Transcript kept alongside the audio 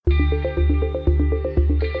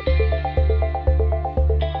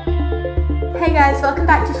Hey guys, welcome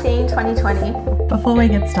back to Seeing 2020. Before we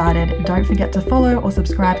get started, don't forget to follow or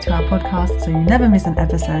subscribe to our podcast so you never miss an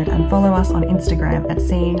episode, and follow us on Instagram at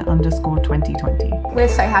seeing_2020. We're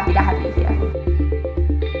so happy to have you here.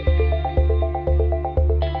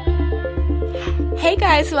 Hey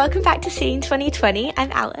guys, welcome back to Seeing 2020.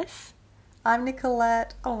 I'm Alice. I'm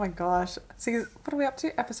Nicolette. Oh my gosh. See, what are we up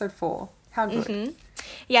to? Episode 4. How good. Mm-hmm.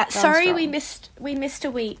 Yeah, sorry we missed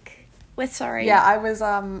a week. We're sorry. Yeah, I was,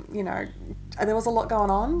 there was a lot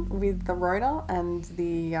going on with the rota and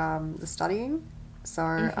the studying, so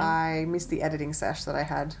I missed the editing sesh that I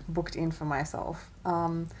had booked in for myself,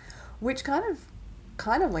 which kind of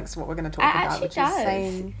links to what we're going to talk about, which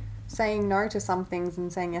is saying no to some things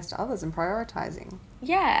and saying yes to others and prioritizing.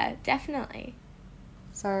 Yeah, definitely.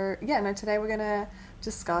 So, today we're going to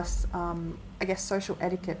discuss, social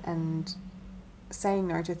etiquette and saying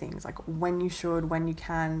no to things, like when you should, when you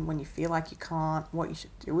can, when you feel like you can't, what you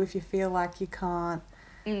should do if you feel like you can't,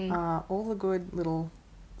 all the good little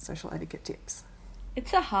social etiquette tips.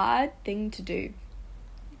 It's a hard thing to do.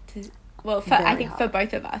 I think for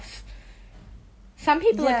both of us. Some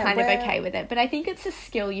people are kind of okay with it, but I think it's a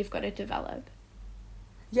skill you've got to develop.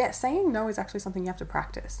 Yeah, saying no is actually something you have to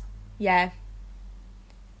practice. Yeah.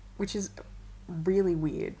 Which is really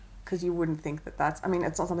weird. Because you wouldn't think it's not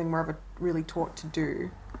something we're ever really taught to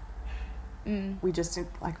do. We just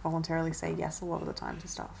voluntarily say yes a lot of the time to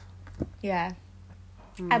stuff. Yeah.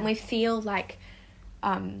 And we feel like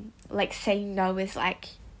saying no is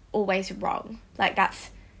always wrong.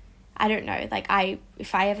 That's, I don't know,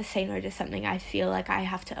 if I ever say no to something, I feel like I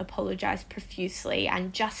have to apologize profusely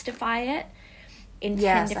and justify it in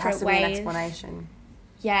 10 different ways. Yes, it has to be an explanation.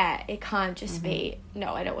 Yeah, it can't just be,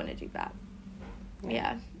 no, I don't want to do that.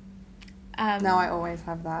 Yeah. No, I always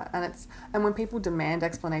have that, and when people demand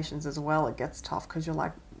explanations as well, it gets tough because you're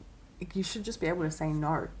like, you should just be able to say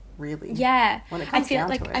no, really. Yeah, when it comes down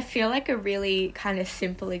to it. I feel like a really kind of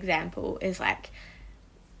simple example is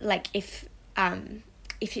if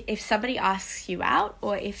somebody asks you out,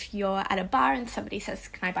 or if you're at a bar and somebody says,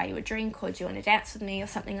 "Can I buy you a drink?" or "Do you want to dance with me?" or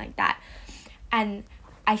something like that, and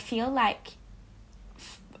I feel like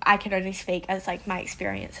I can only speak as my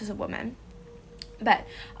experience as a woman. But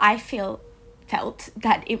I felt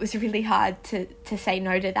that it was really hard to say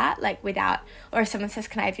no to that, without, or if someone says,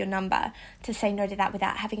 "Can I have your number?" to say no to that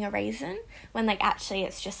without having a reason, when actually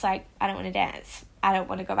it's just I don't want to dance, I don't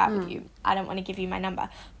want to go out with you, I don't want to give you my number.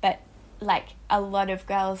 But a lot of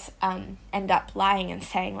girls end up lying and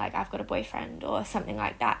saying I've got a boyfriend or something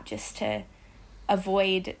like that, just to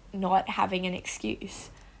avoid not having an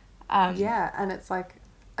excuse. And it's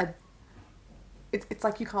it's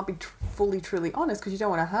like you can't be fully, truly honest because you don't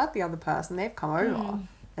want to hurt the other person. They've come over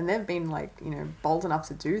and they've been bold enough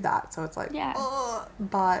to do that. So it's ugh.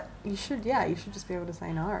 But you should just be able to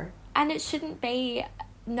say no. And it shouldn't be,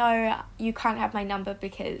 no, you can't have my number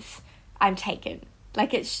because I'm taken.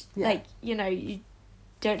 You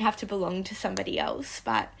don't have to belong to somebody else,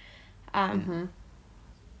 but, I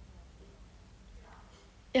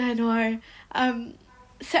know,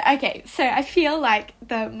 So I feel like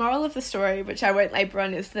the moral of the story, which I won't labour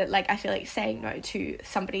on, is that I feel like saying no to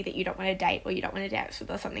somebody that you don't want to date or you don't want to dance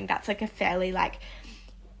with or something, that's a fairly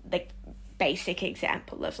basic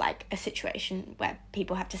example of a situation where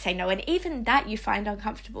people have to say no, and even that you find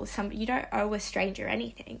uncomfortable. You don't owe a stranger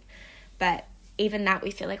anything, but even that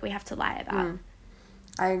we feel like we have to lie about.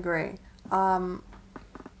 I agree. What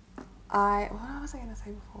was I going to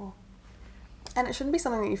say before? And it shouldn't be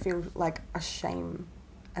something that you feel a shame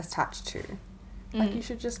attached to. You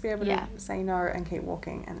should just be able to say no and keep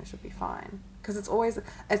walking, and it should be fine, because it's always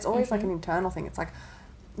an internal thing. It's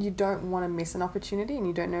you don't want to miss an opportunity, and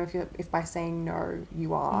you don't know if by saying no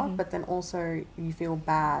you are, but then also you feel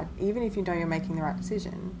bad even if you know you're making the right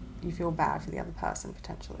decision. You feel bad for the other person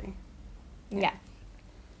potentially. Yeah.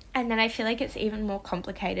 And then I feel like it's even more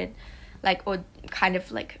complicated, or kind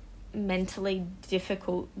of mentally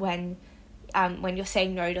difficult when you're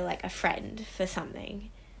saying no to a friend for something,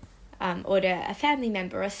 or to a family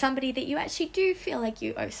member or somebody that you actually do feel like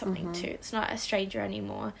you owe something to. It's not a stranger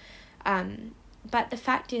anymore. But the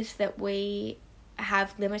fact is that we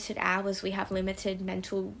have limited hours, we have limited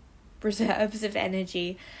mental reserves of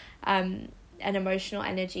energy, and emotional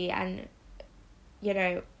energy. And,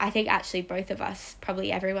 I think actually both of us,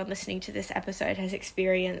 probably everyone listening to this episode, has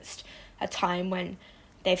experienced a time when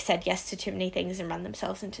they've said yes to too many things and run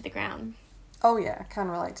themselves into the ground. Oh yeah, I can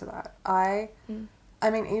relate to that. I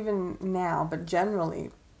mean, even now, but generally,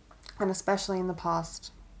 and especially in the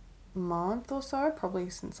past month or so, probably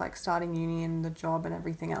since starting uni and the job and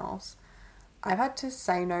everything else, I've had to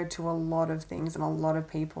say no to a lot of things and a lot of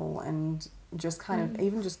people, and just kind of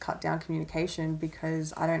even just cut down communication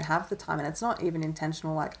because I don't have the time. And it's not even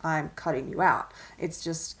intentional, like I'm cutting you out. It's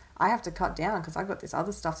just I have to cut down because I've got this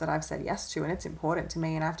other stuff that I've said yes to, and it's important to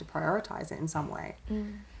me, and I have to prioritize it in some way.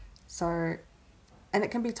 So, and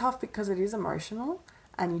it can be tough because it is emotional,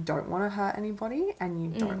 and you don't want to hurt anybody, and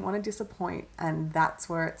you don't want to disappoint, and that's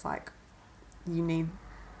where it's like you need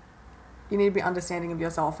to be understanding of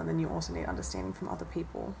yourself, and then you also need understanding from other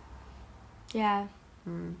people. Yeah.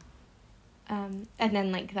 And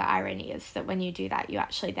then, like, the irony is that when you do that, you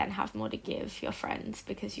actually then have more to give your friends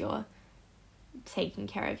because you're taking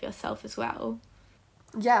care of yourself as well.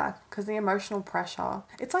 Yeah, because the emotional pressure,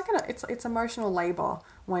 it's like it's emotional labor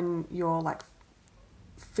when you're like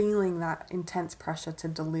feeling that intense pressure to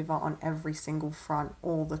deliver on every single front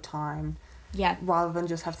all the time. Yeah. Rather than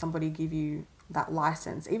just have somebody give you that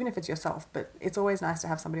license, even if it's yourself. But it's always nice to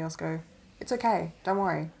have somebody else go, it's okay, don't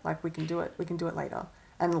worry, like we can do it later,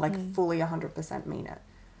 and like fully 100% mean it.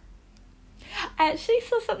 I actually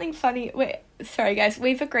saw something funny. Sorry guys,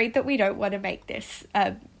 we've agreed that we don't want to make this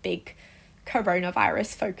a big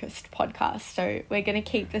coronavirus focused podcast, so we're going to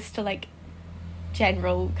keep this to like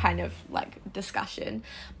general kind of like discussion.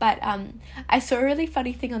 But I saw a really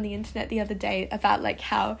funny thing on the internet the other day about like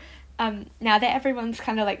how now that everyone's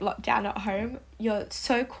kind of like locked down at home, you're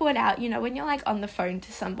so caught out, you know, when you're like on the phone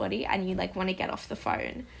to somebody and you like want to get off the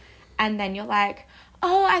phone, and then you're like,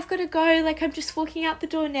 oh, I've got to go, like I'm just walking out the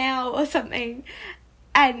door now or something,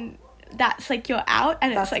 and that's like you're out,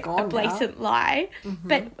 and that's it's like a blatant now. Lie,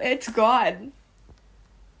 but it's gone.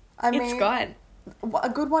 It's gone. A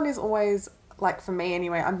good one is always, like for me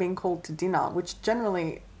anyway, I'm being called to dinner, which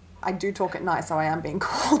generally I do talk at night, so I am being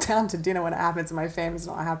called down to dinner when it happens, and my family's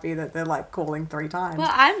not happy that they're like calling 3 times.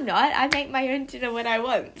 Well, I'm not. I make my own dinner when I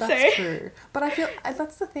want. That's true. But I feel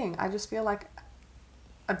that's the thing. I just feel like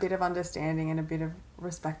a bit of understanding and a bit of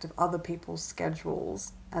respect of other people's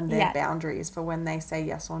schedules and their boundaries for when they say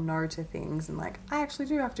yes or no to things, and like, I actually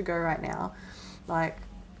do have to go right now. Like,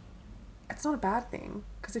 it's not a bad thing,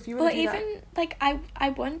 because if you were to do even that... like I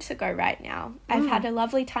want to go right now. I've had a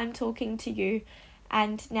lovely time talking to you,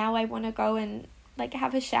 and now I want to go and like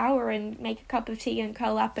have a shower and make a cup of tea and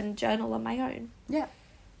curl up and journal on my own. Yeah.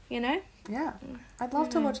 You know? Yeah. I'd love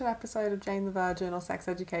to watch an episode of Jane the Virgin or Sex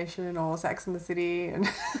Education or Sex and the City, and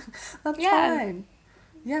that's fine.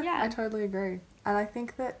 Yeah, I totally agree. And I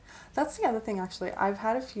think that's the other thing, actually. I've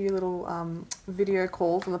had a few little video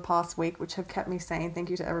calls in the past week which have kept me sane. Thank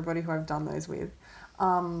you to everybody who I've done those with.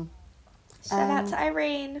 Shout out to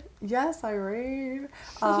Irene. Yes, Irene.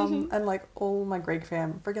 And like all my Greek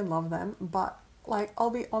fam, friggin' love them. But like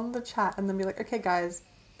I'll be on the chat and then be like, okay guys,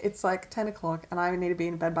 it's like 10 o'clock and I need to be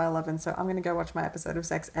in bed by 11, so I'm going to go watch my episode of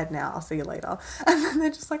Sex Ed now. I'll see you later. And then they're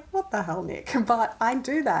just like, what the hell, Nick? But I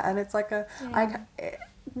do that, and it's like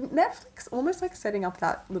Netflix, almost like setting up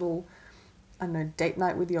that little, I don't know, date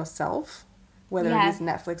night with yourself, whether it is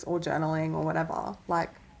Netflix or journaling or whatever. Like,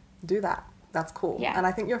 do that. That's cool. Yeah. And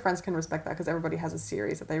I think your friends can respect that, because everybody has a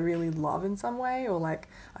series that they really love in some way, or like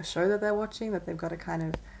a show that they're watching that they've got to kind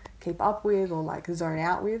of keep up with or like zone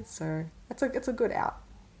out with. So it's a good out.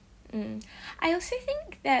 I also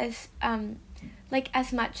think there's like,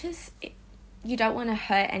 as much as you don't want to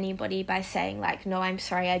hurt anybody by saying like, no, I'm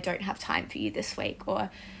sorry, I don't have time for you this week, or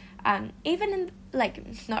even in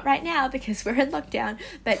like, not right now because we're in lockdown,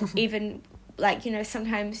 but even like, you know,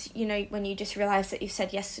 sometimes, you know, when you just realize that you've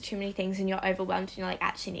said yes to too many things and you're overwhelmed and you're like,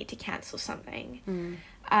 actually need to cancel something,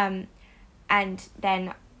 and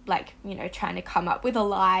then like, you know, trying to come up with a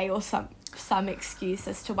lie or some excuse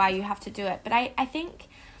as to why you have to do it. But I think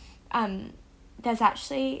there's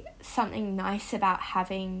actually something nice about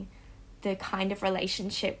having the kind of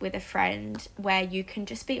relationship with a friend where you can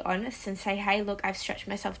just be honest and say, hey, look, I've stretched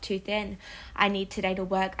myself too thin. I need today to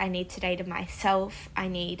work. I need today to myself. I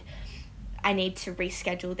need to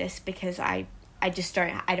reschedule this because I just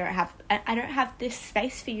don't have this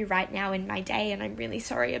space for you right now in my day, and I'm really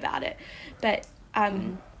sorry about it. But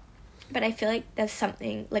I feel like there's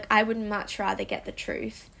something, like, I would much rather get the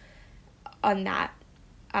truth on that.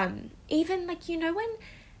 Even like, you know, when,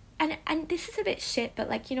 and this is a bit shit, but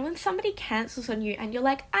like, you know, when somebody cancels on you and you're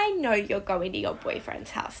like, I know you're going to your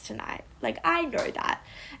boyfriend's house tonight. Like, I know that.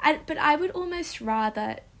 But I would almost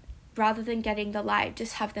rather than getting the lie,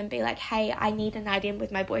 just have them be like, hey, I need a night in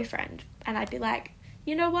with my boyfriend. And I'd be like,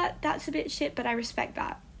 you know what? That's a bit shit, but I respect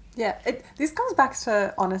that. Yeah. This comes back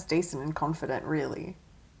to honest, decent and confident, really.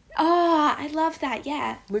 Oh, I love that.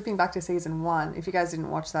 Yeah. Looping back to season 1. If you guys didn't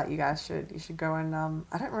watch that, you should go and,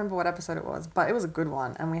 I don't remember what episode it was, but it was a good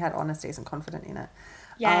one. And we had honest, decent, confident in it.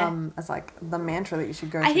 as like the mantra that you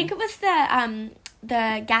should go I think it was the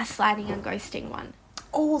gaslighting and ghosting one.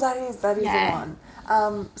 Oh, that is the one.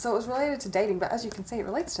 So it was related to dating, but as you can see, it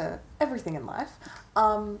relates to everything in life.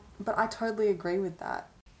 But I totally agree with that.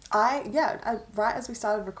 Right as we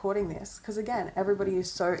started recording this, because again, everybody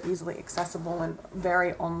is so easily accessible and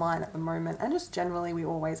very online at the moment, and just generally we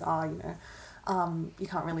always are, you know. You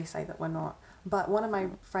can't really say that we're not. But one of my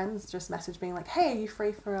friends just messaged me like, hey, are you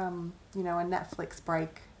free for, you know, a Netflix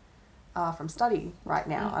break from study right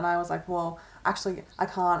now? And I was like, well, actually, I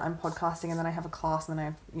can't. I'm podcasting, and then I have a class, and then I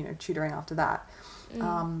have, you know, tutoring after that.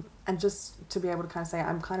 And just to be able to kind of say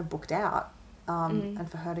I'm kind of booked out,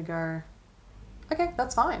 and for her to go, okay,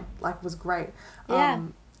 that's fine, like, was great.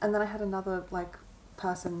 And then I had another, like,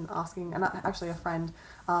 person asking, and actually a friend,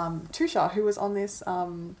 Tusha, who was on this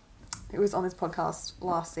podcast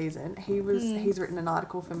last season. He's written an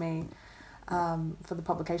article for me, for the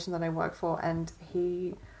publication that I work for, and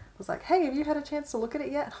he was like, hey, have you had a chance to look at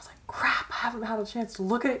it yet? And I was like, crap, I haven't had a chance to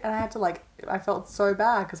look at it. And I had to, like, I felt so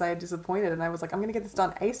bad because I had disappointed, and I was like, I'm going to get this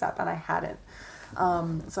done ASAP, and I hadn't.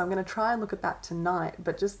 So I'm going to try and look at that tonight,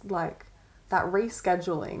 but just, like, that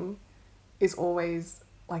rescheduling is always,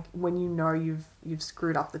 like, when you know you've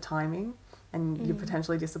screwed up the timing and you're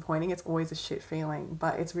potentially disappointing, it's always a shit feeling,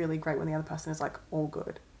 but it's really great when the other person is, like, all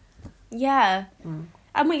good. Yeah.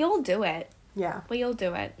 And we all do it. Yeah. We all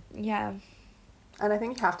do it. Yeah. And I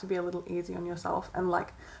think you have to be a little easy on yourself and,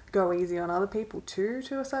 like, go easy on other people too,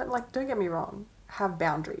 to a certain, like, don't get me wrong, have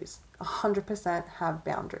boundaries. 100% have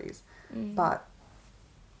boundaries. But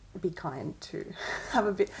be kind too. Have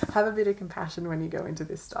a bit of compassion when you go into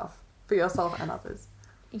this stuff for yourself and others.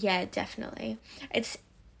 Yeah, definitely.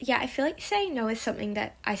 I feel like saying no is something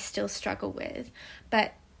that I still struggle with,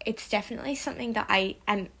 but it's definitely something that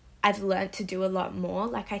I've learned to do a lot more.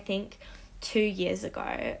 Like, I think 2 years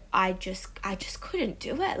ago, I just couldn't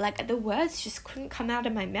do it. Like, the words just couldn't come out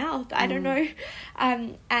of my mouth. I don't know.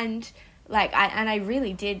 And like, I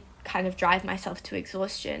really did kind of drive myself to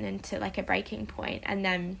exhaustion and to, like, a breaking point.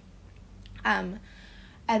 And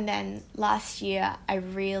then last year I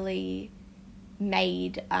really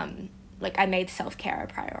made I made self-care a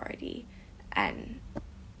priority, and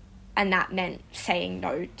that meant saying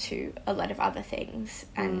no to a lot of other things,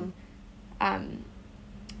 and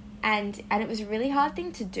it was a really hard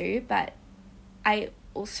thing to do, but I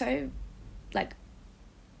also, like,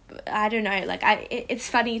 I don't know, like, it's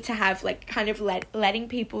funny to have, like, kind of letting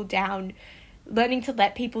people down, learning to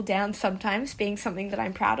let people down sometimes being something that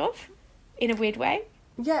I'm proud of in a weird way.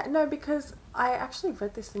 Yeah, no, because I actually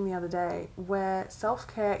read this thing the other day where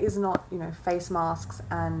self-care is not, you know, face masks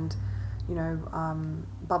and, you know,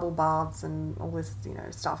 bubble baths and all this, you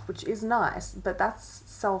know, stuff, which is nice, but that's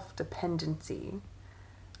self-dependency.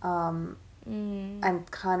 And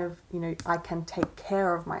kind of, you know, I can take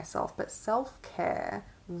care of myself, but self-care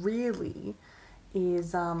really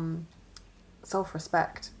is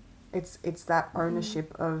self-respect. It's that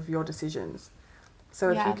ownership of your decisions.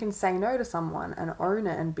 So if you can say no to someone and own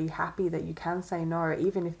it and be happy that you can say no,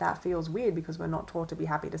 even if that feels weird because we're not taught to be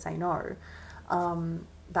happy to say no,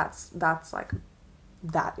 that's like,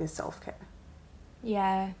 that is self-care.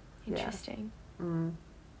 Yeah, interesting.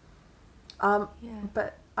 But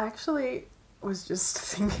I actually was just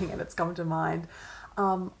thinking, and it's come to mind,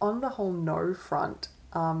 on the whole no front,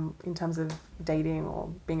 in terms of dating or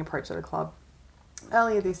being approached at a club,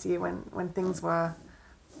 earlier this year when things were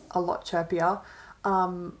a lot chirpier,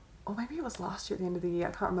 or maybe it was last year at the end of the year,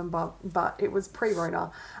 I can't remember, but it was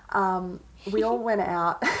pre-Rona. We all went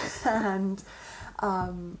out and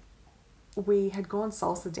we had gone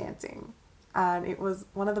salsa dancing, and it was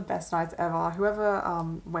one of the best nights ever.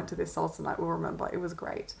 Whoever went to this salsa night will remember. It was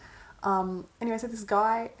great. Anyway, so this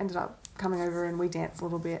guy ended up coming over and we danced a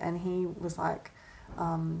little bit, and he was like,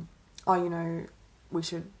 oh, you know, we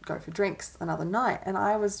should go for drinks another night. And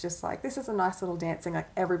I was just like, this is a nice little dancing, like,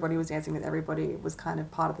 everybody was dancing with everybody. It was kind of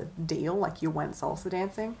part of the deal, like, you went salsa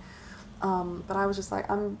dancing. But I was just like,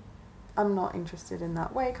 I'm not interested in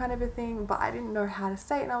that way, kind of a thing, but I didn't know how to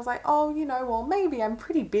say it, and I was like, oh, you know, well, maybe I'm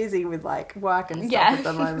pretty busy with, like, work and stuff at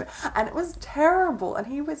the moment. And it was terrible, and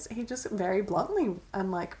he just very bluntly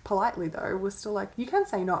and, like, politely, though, was still like, you can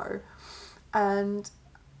say no. And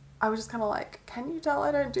I was just kind of like, can you tell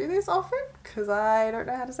I don't do this often? Because I don't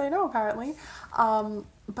know how to say no, apparently.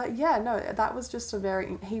 But yeah, no, that was just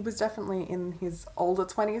he was definitely in his older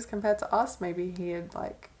 20s compared to us. Maybe he had,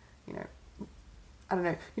 like, you know, I don't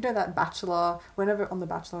know, you know, that Bachelor, whenever on The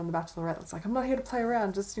Bachelor and The Bachelorette, it's like, I'm not here to play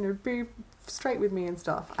around, just, you know, be straight with me and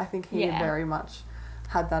stuff. I think he very much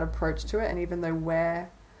had that approach to it, and even though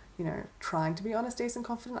we're, you know, trying to be honest, decent,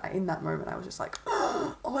 confident, in that moment I was just like,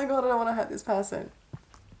 oh my god, I don't want to hurt this person.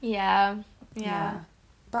 Yeah.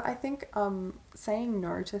 But I think saying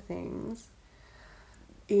no to things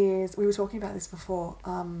is, we were talking about this before,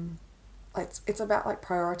 it's about like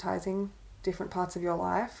prioritizing different parts of your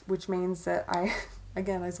life, which means that I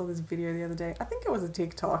saw this video the other day. I think it was a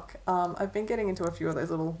TikTok. I've been getting into a few of those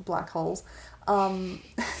little black holes. The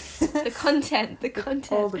content.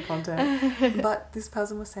 All the content. But this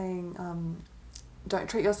person was saying, don't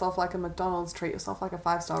treat yourself like a McDonald's, treat yourself like a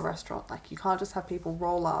 5-star restaurant. Like, you can't just have people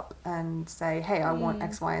roll up and say, hey, I want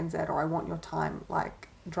X, Y, and Z, or I want your time, like,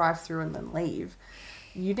 drive through and then leave.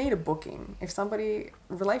 You need a booking. If somebody,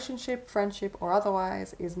 relationship, friendship, or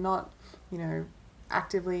otherwise, is not,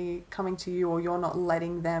 actively coming to you, or you're not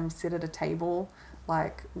letting them sit at a table,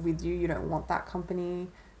 like, with you don't want that company,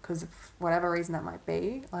 because of whatever reason that might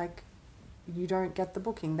be, like, you don't get the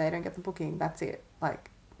booking, they don't get the booking, that's it.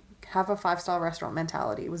 Like, have a 5-star restaurant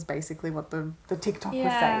mentality was basically what the TikTok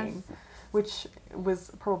was saying, which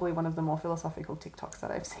was probably one of the more philosophical TikToks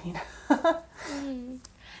that I've seen.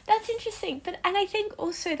 That's interesting. And I think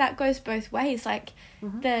also that goes both ways. Like,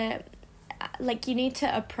 you need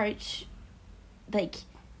to approach like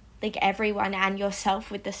everyone and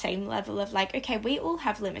yourself with the same level of like, okay, we all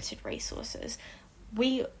have limited resources.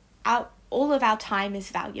 All of our time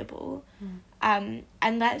is valuable. And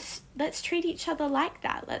let's treat each other like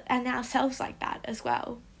that, and ourselves like that as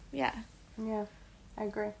well. Yeah, I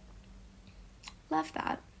agree. Love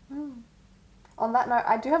that. On that note,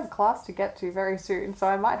 I do have a class to get to very soon, so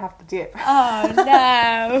I might have to dip. Oh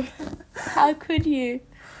no. How could you?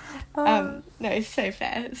 No, so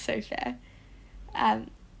fair.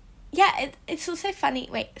 It's also funny.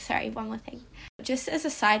 Wait, sorry, one more thing. Just as a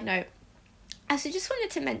side note, I also just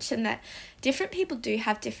wanted to mention that different people do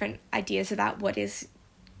have different ideas about what is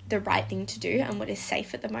the right thing to do and what is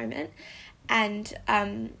safe at the moment. And,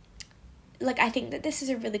 I think that this is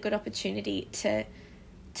a really good opportunity to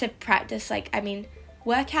practice,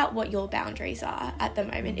 work out what your boundaries are at the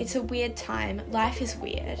moment. It's a weird time. Life is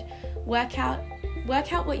weird. Work out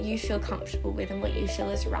what you feel comfortable with and what you feel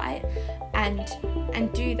is right, and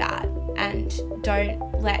do that, and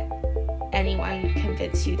don't let anyone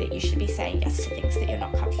convince you that you should be saying yes to things that you're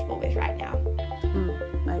not comfortable with right now.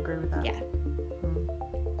 I agree with that. Yeah.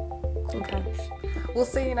 Okay. We'll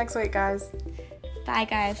see you next week, guys. Bye,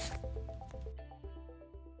 guys.